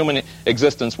 years of human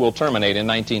existence will terminate in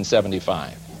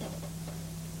 1975.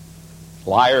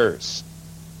 Liars.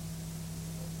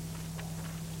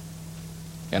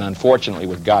 And unfortunately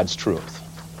with God's truth.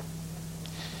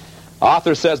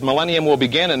 Author says millennium will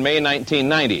begin in May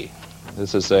 1990.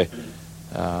 This is a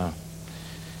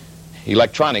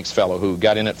electronics fellow who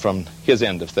got in it from his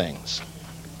end of things.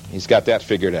 He's got that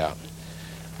figured out.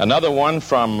 Another one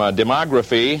from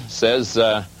Demography says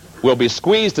we'll be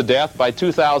squeezed to death by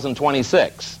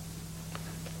 2026.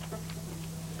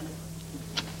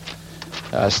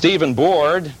 Stephen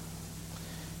Board,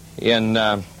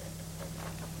 in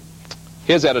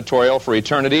his editorial for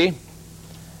Eternity,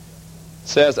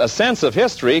 says a sense of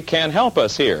history can help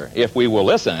us here if we will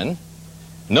listen.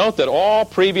 Note that all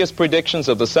previous predictions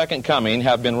of the second coming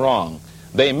have been wrong.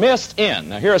 They missed in.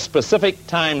 Now here are specific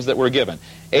times that were given.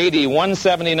 AD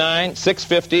 179,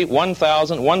 650,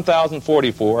 1000,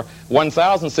 1044,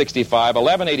 1065,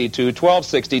 1182,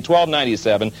 1260,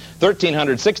 1297,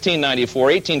 1300, 1694,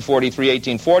 1843,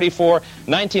 1844,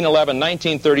 1911,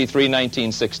 1933,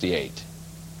 1968.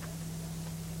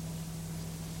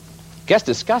 Gets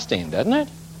disgusting, doesn't it?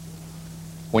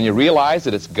 When you realize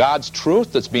that it's God's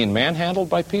truth that's being manhandled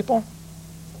by people.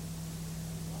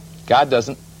 God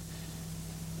doesn't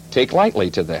take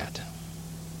lightly to that.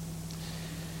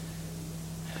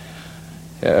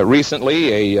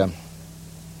 Recently,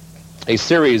 a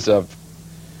series of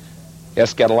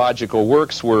eschatological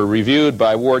works were reviewed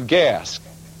by Ward Gask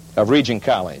of Regent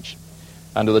College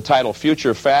under the title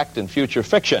Future Fact and Future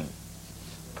Fiction.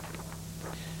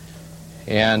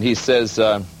 And he says,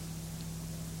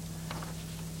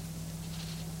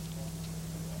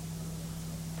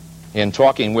 in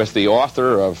talking with the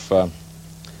author of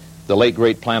The Late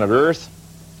Great Planet Earth,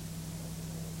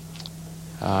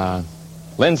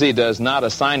 Lindsay does not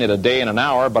assign it a day and an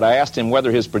hour, but I asked him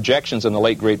whether his projections in The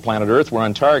Late Great Planet Earth were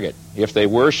on target. If they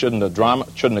were, shouldn't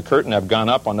the curtain have gone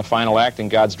up on the final act in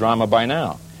God's drama by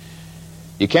now?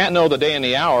 You can't know the day and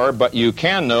the hour, but you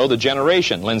can know the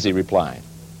generation, Lindsay replied.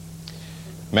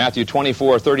 Matthew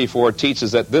 24:34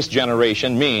 teaches that this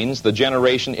generation means the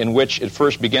generation in which it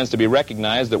first begins to be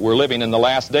recognized that we're living in the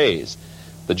last days.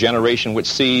 The generation which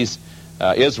sees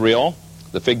Israel,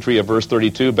 the fig tree of verse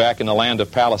 32, back in the land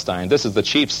of Palestine. This is the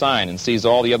chief sign, and sees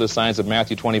all the other signs of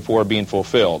Matthew 24 being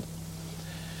fulfilled.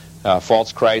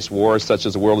 False Christ, wars such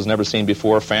as the world has never seen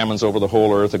before, famines over the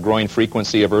whole earth, a growing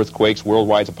frequency of earthquakes,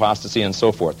 worldwide apostasy, and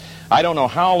so forth. I don't know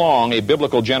how long a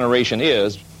biblical generation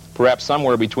is, perhaps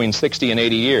somewhere between 60 and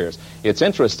 80 years. It's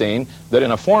interesting that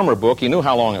in a former book he knew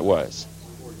how long it was.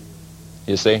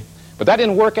 You see? But that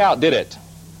didn't work out, did it?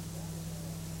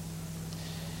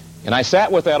 And I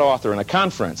sat with that author in a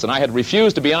conference, and I had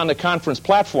refused to be on the conference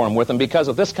platform with him because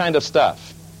of this kind of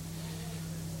stuff.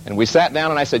 And we sat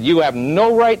down and I said, you have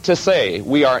no right to say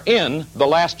we are in the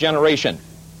last generation.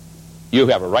 You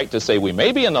have a right to say we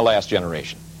may be in the last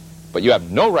generation, but you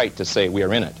have no right to say we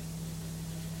are in it.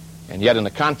 And yet in the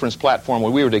conference platform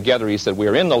when we were together, he said, we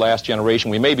are in the last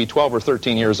generation. We may be 12 or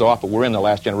 13 years off, but we're in the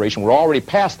last generation. We're already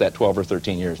past that 12 or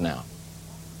 13 years now.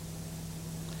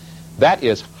 That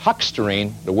is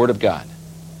huckstering the Word of God.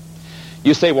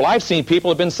 You say, well, I've seen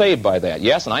people have been saved by that.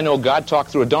 Yes, and I know God talked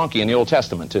through a donkey in the Old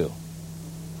Testament, too.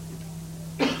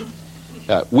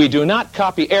 We do not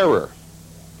copy error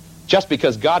just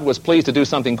because God was pleased to do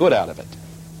something good out of it.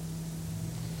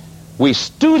 We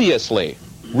studiously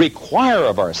require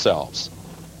of ourselves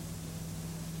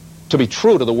to be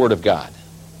true to the Word of God.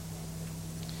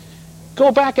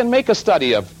 Go back and make a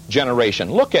study of generation.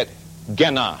 Look at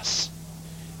genos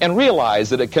and realize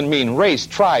that it can mean race,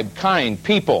 tribe, kind,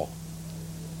 people,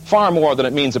 far more than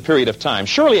it means a period of time.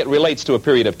 Surely it relates to a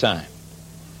period of time.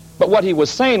 But what he was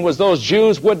saying was those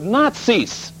Jews would not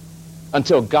cease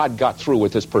until God got through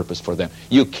with his purpose for them.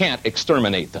 You can't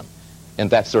exterminate them.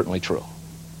 And that's certainly true.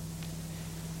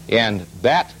 And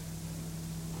that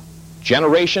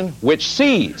generation which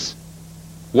sees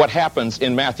what happens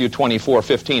in Matthew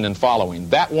 24:15 and following,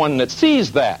 that one that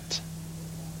sees that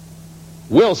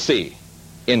will see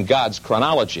in God's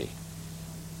chronology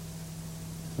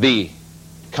the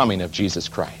coming of Jesus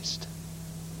Christ.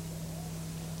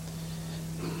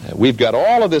 We've got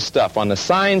all of this stuff on the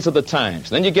signs of the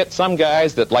times. Then you get some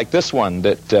guys that, like this one,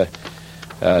 that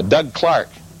Doug Clark,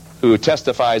 who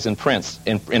testifies in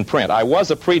print. I was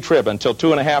a pre-trib until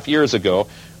 2.5 years ago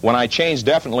when I changed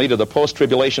definitely to the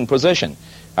post-tribulation position.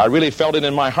 I really felt it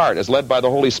in my heart as led by the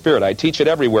Holy Spirit. I teach it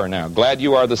everywhere now. Glad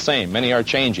you are the same. Many are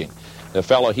changing. The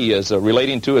fellow he is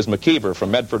relating to is McKeever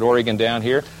from Medford, Oregon down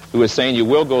here, who is saying you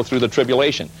will go through the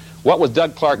tribulation. What was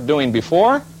Doug Clark doing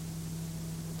before?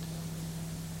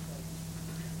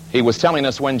 He was telling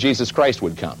us when Jesus Christ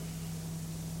would come.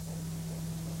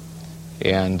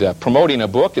 And promoting a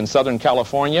book in Southern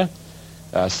California,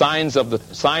 signs of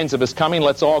his coming.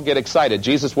 Let's all get excited.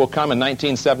 Jesus will come in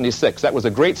 1976. That was a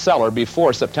great seller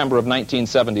before September of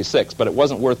 1976, but it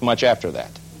wasn't worth much after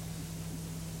that.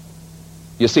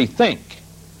 You see, think.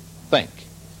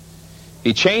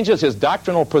 He changes his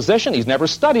doctrinal position. He's never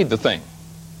studied the thing.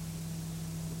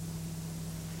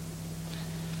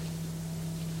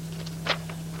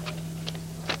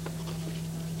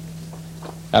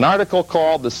 An article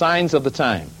called The Signs of the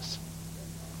Times.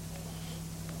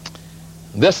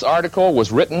 This article was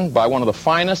written by one of the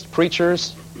finest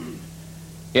preachers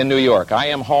in New York.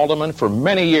 I.M. Haldeman, for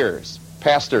many years,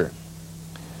 pastor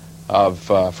of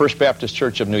First Baptist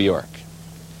Church of New York.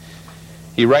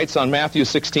 He writes on Matthew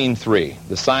 16:3,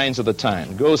 the signs of the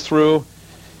time. Goes through,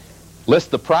 lists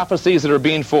the prophecies that are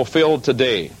being fulfilled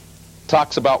today.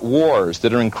 Talks about wars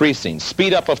that are increasing,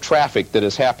 speed up of traffic that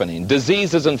is happening,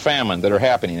 diseases and famine that are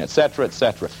happening, etc.,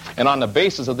 etc. And on the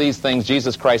basis of these things,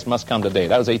 Jesus Christ must come today.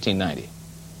 That was 1890.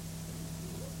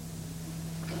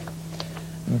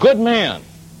 Good man.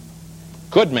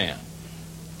 Good man.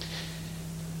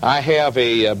 I have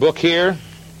a book here.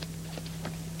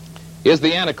 Is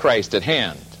the Antichrist at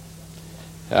hand?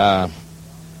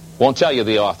 Won't tell you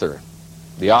the author.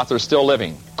 The author's still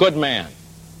living. Good man.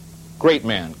 Great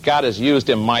man. God has used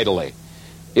him mightily.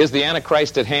 Is the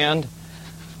Antichrist at hand?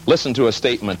 Listen to a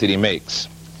statement that he makes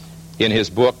in his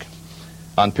book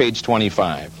on page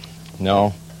 25.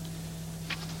 No.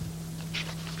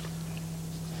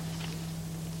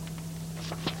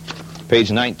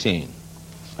 Page 19.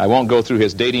 I won't go through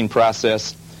his dating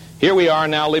process. Here we are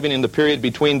now living in the period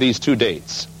between these two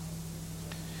dates.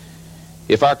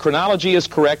 If our chronology is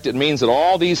correct, it means that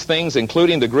all these things,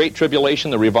 including the Great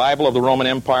Tribulation, the revival of the Roman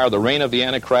Empire, the reign of the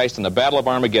Antichrist, and the Battle of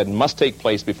Armageddon, must take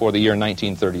place before the year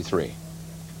 1933.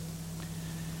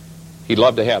 He'd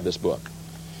love to have this book.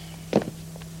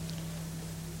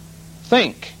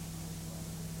 Think.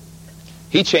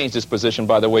 He changed his position,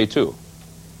 by the way, too,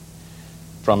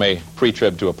 from a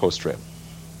pre-trib to a post-trib.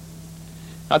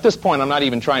 At this point, I'm not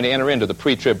even trying to enter into the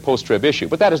pre-trib, post-trib issue,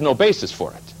 but that is no basis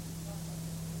for it.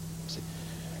 See,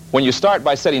 when you start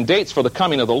by setting dates for the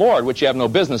coming of the Lord, which you have no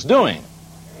business doing,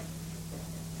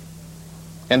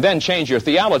 and then change your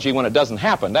theology when it doesn't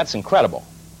happen, that's incredible.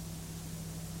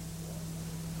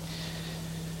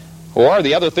 Or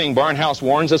the other thing Barnhouse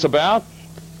warns us about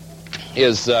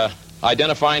is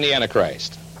identifying the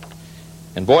Antichrist.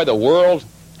 And boy, the world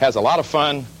has a lot of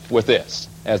fun with this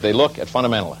as they look at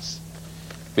fundamentalists,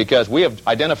 because we have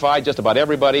identified just about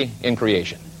everybody in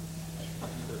creation.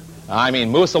 I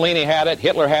mean, Mussolini had it,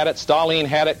 Hitler had it, Stalin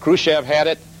had it, Khrushchev had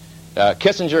it,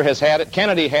 Kissinger has had it,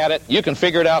 Kennedy had it. You can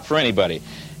figure it out for anybody.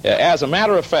 As a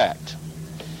matter of fact,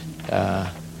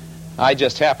 I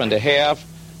just happen to have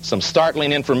some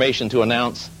startling information to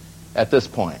announce at this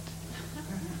point.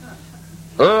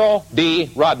 Earl D.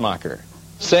 Rodmacher,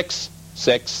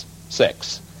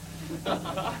 666.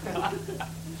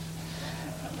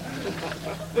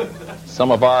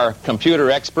 Some of our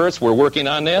computer experts were working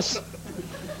on this,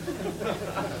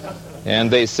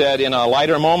 and they said in a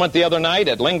lighter moment the other night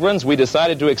at Lindgren's, we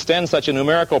decided to extend such a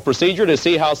numerical procedure to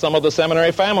see how some of the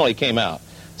seminary family came out.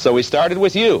 So we started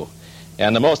with you,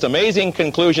 and the most amazing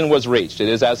conclusion was reached. It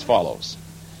is as follows.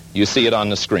 You see it on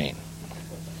the screen.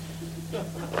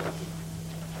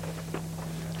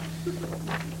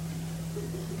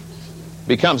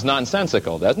 Becomes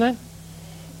nonsensical, doesn't it?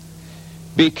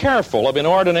 Be careful of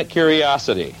inordinate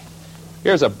curiosity.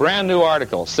 Here's a brand new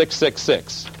article,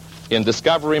 666, in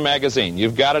Discovery magazine.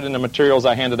 You've got it in the materials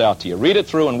I handed out to you. Read it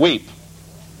through and weep.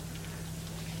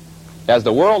 As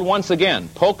the world once again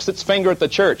pokes its finger at the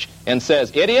church and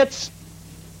says, idiots,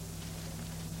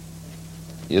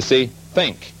 you see,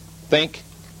 think, think,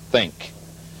 think.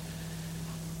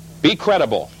 Be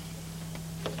credible.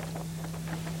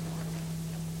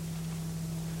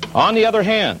 On the other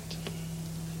hand,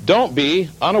 don't be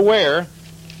unaware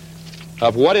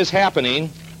of what is happening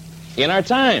in our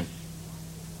time.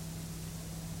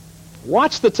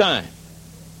 Watch the time.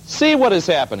 See what is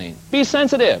happening. Be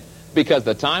sensitive, because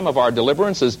the time of our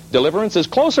deliverance is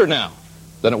closer now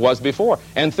than it was before.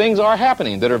 And things are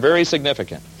happening that are very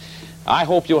significant. I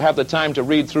hope you'll have the time to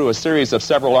read through a series of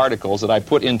several articles that I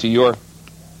put into your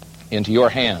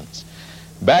hands.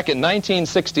 Back in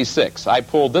 1966, I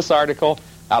pulled this article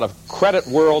out of Credit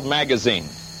World magazine.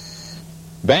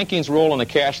 Banking's role in a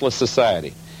cashless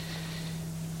society.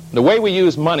 The way we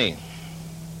use money.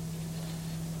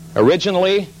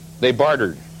 Originally, they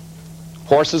bartered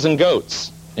horses and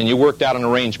goats, and you worked out an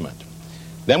arrangement.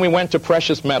 Then we went to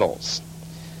precious metals,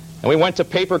 and we went to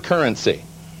paper currency,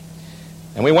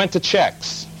 and we went to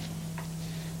checks,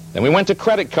 then we went to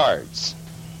credit cards.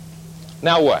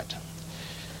 Now what?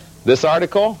 This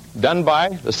article, done by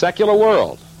the secular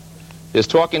world, is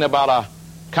talking about a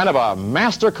kind of a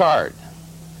MasterCard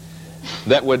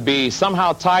that would be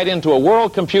somehow tied into a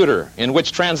world computer in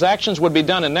which transactions would be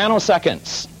done in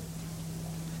nanoseconds.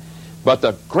 But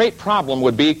the great problem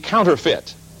would be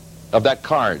counterfeit of that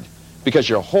card, because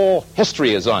your whole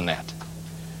history is on that.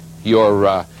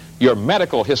 Your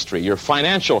medical history, your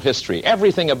financial history,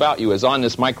 everything about you is on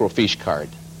this microfiche card.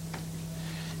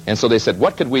 And so they said,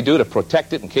 what could we do to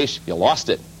protect it in case you lost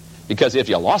it? Because if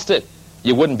you lost it,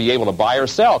 you wouldn't be able to buy or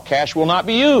sell. Cash will not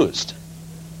be used.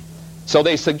 So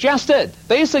they suggested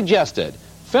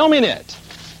filming it,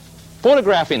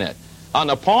 photographing it on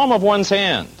the palm of one's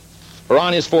hand or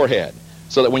on his forehead,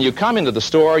 so that when you come into the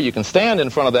store, you can stand in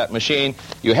front of that machine,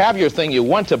 you have your thing you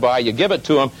want to buy, you give it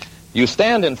to them, you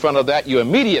stand in front of that, you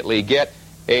immediately get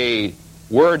a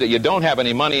word that you don't have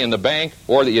any money in the bank,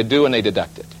 or that you do and they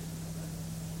deduct it.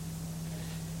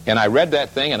 And I read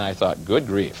that thing and I thought, good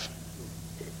grief.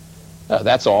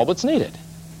 That's all that's needed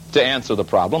to answer the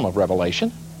problem of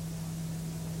revelation.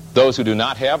 Those who do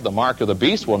not have the mark of the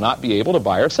beast will not be able to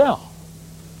buy or sell.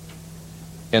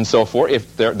 And so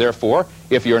forth. Therefore,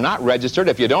 if you're not registered,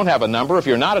 if you don't have a number, if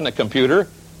you're not in the computer,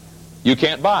 you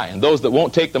can't buy. And those that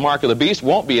won't take the mark of the beast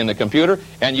won't be in the computer,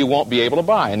 and you won't be able to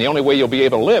buy. And the only way you'll be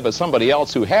able to live is somebody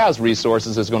else who has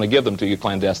resources is going to give them to you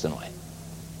clandestinely.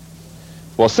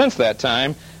 Well, since that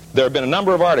time, there have been a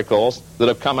number of articles that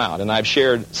have come out, and I've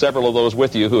shared several of those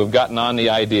with you who have gotten on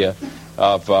the idea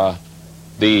of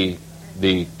the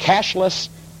cashless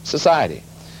society.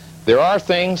 There are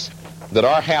things that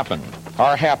are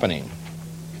happening.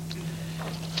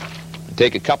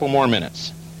 Take a couple more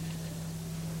minutes.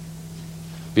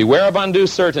 Beware of undue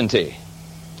certainty.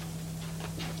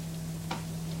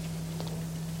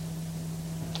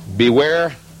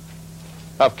 Beware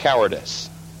of cowardice.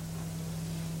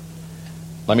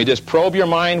 Let me just probe your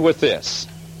mind with this.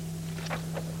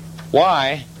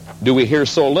 Why do we hear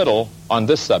so little on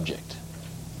this subject?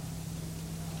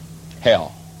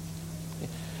 Hell.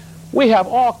 We have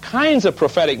all kinds of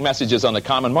prophetic messages on the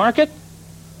common market,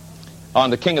 on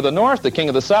the king of the north, the king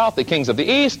of the south, the kings of the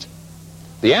east,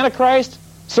 the Antichrist,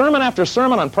 sermon after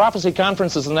sermon on prophecy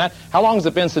conferences and that. How long has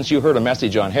it been since you heard a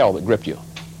message on hell that gripped you?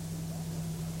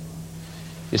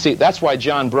 You see, that's why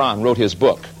John Braun wrote his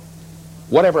book,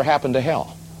 Whatever Happened to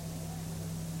Hell?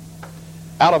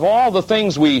 Out of all the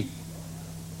things we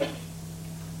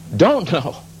don't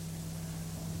know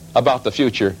about the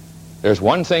future, there's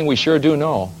one thing we sure do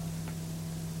know.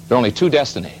 There are only two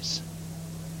destinies.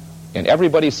 And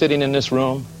everybody sitting in this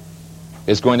room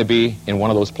is going to be in one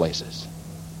of those places.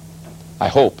 I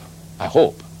hope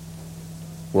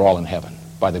we're all in heaven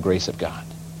by the grace of God.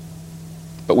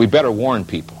 But we better warn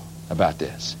people about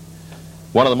this.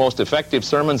 One of the most effective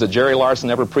sermons that Jerry Larson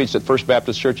ever preached at First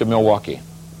Baptist Church of Milwaukee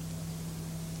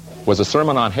was a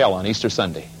sermon on hell on Easter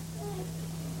Sunday.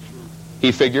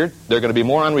 He figured there are going to be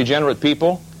more unregenerate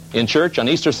people in church on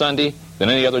Easter Sunday than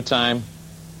any other time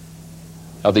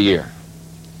of the year.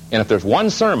 And if there's one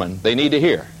sermon they need to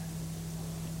hear,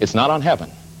 it's not on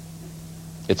heaven,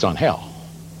 it's on hell.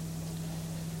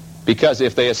 Because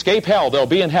if they escape hell, they'll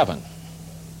be in heaven.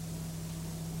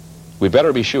 We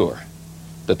better be sure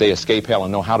that they escape hell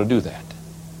and know how to do that.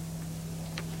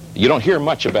 You don't hear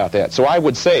much about that. So I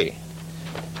would say,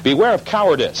 beware of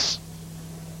cowardice.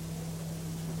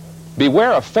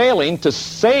 Beware of failing to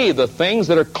say the things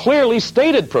that are clearly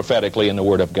stated prophetically in the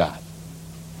Word of God.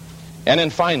 And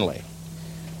then finally,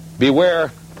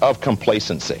 beware of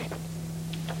complacency.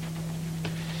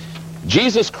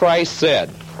 Jesus Christ said,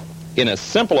 in as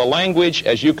simple a language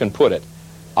as you can put it,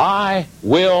 I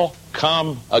will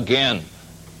come again.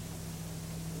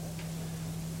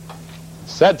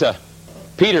 Said to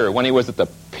Peter when he was at the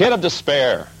pit of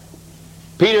despair,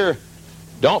 Peter,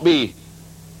 don't be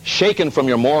shaken from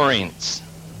your moorings.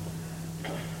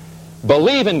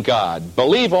 Believe in God.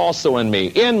 Believe also in me.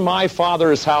 In my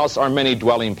Father's house are many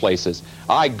dwelling places.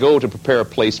 I go to prepare a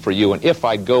place for you, and if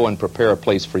I go and prepare a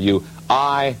place for you,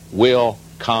 I will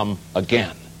come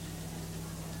again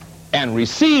and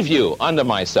receive you unto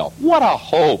myself. What a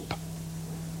hope!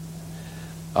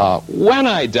 When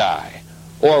I die,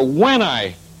 or when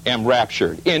I am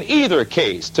raptured, in either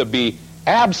case, to be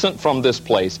absent from this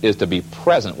place is to be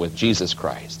present with Jesus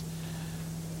Christ.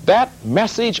 That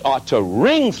message ought to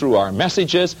ring through our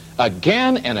messages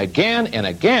again and again and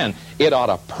again. It ought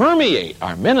to permeate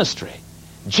our ministry.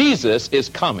 Jesus is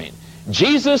coming.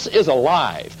 Jesus is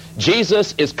alive.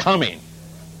 Jesus is coming.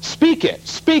 Speak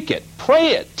it, pray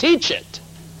it, teach it.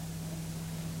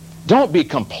 Don't be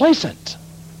complacent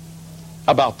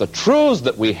about the truths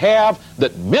that we have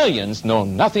that millions know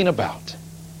nothing about.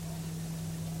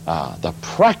 The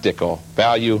practical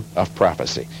value of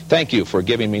prophecy. Thank you for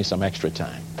giving me some extra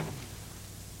time.